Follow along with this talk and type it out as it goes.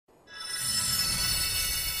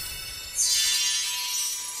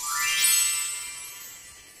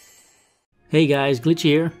Hey guys, Glitchy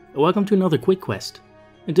here, and welcome to another quick quest.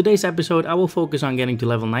 In today's episode I will focus on getting to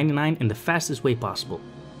level 99 in the fastest way possible.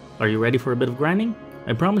 Are you ready for a bit of grinding?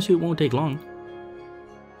 I promise you it won't take long.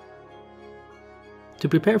 To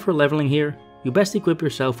prepare for leveling here, you best equip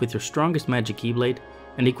yourself with your strongest magic keyblade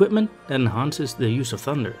and equipment that enhances the use of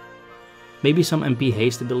thunder. Maybe some MP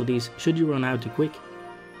haste abilities should you run out too quick.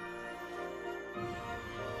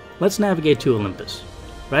 Let's navigate to Olympus.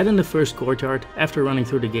 Right in the first courtyard after running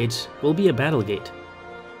through the gates will be a battle gate.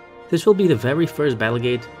 This will be the very first battle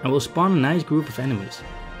gate and will spawn a nice group of enemies.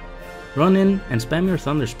 Run in and spam your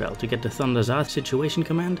thunder spell to get the Thundaza situation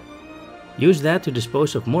command. Use that to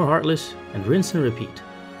dispose of more Heartless and rinse and repeat.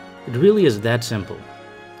 It really is that simple.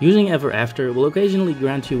 Using Ever After will occasionally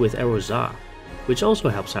grant you with Arrow Za, which also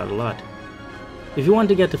helps out a lot. If you want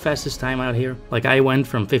to get the fastest time out here, like I went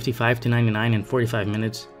from 55 to 99 in 45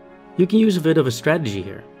 minutes, you can use a bit of a strategy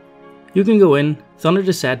here. You can go in, thunder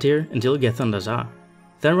the Satyr until you get Thundaza,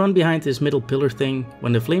 then run behind this middle pillar thing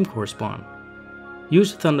when the flame cores spawn.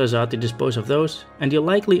 Use Thundaza to dispose of those and you'll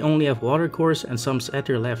likely only have water cores and some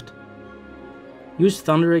Satyr left. Use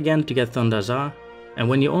thunder again to get Thundaza, and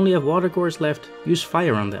when you only have water cores left, use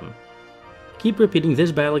fire on them. Keep repeating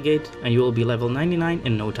this battle gate and you will be level 99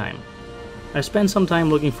 in no time. I spent some time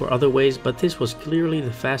looking for other ways, but this was clearly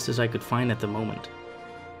the fastest I could find at the moment.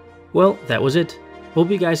 Well, that was it. Hope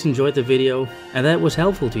you guys enjoyed the video and that was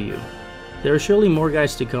helpful to you. There are surely more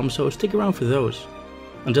guides to come, so stick around for those.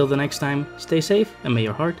 Until the next time, stay safe and may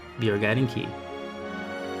your heart be your guiding key.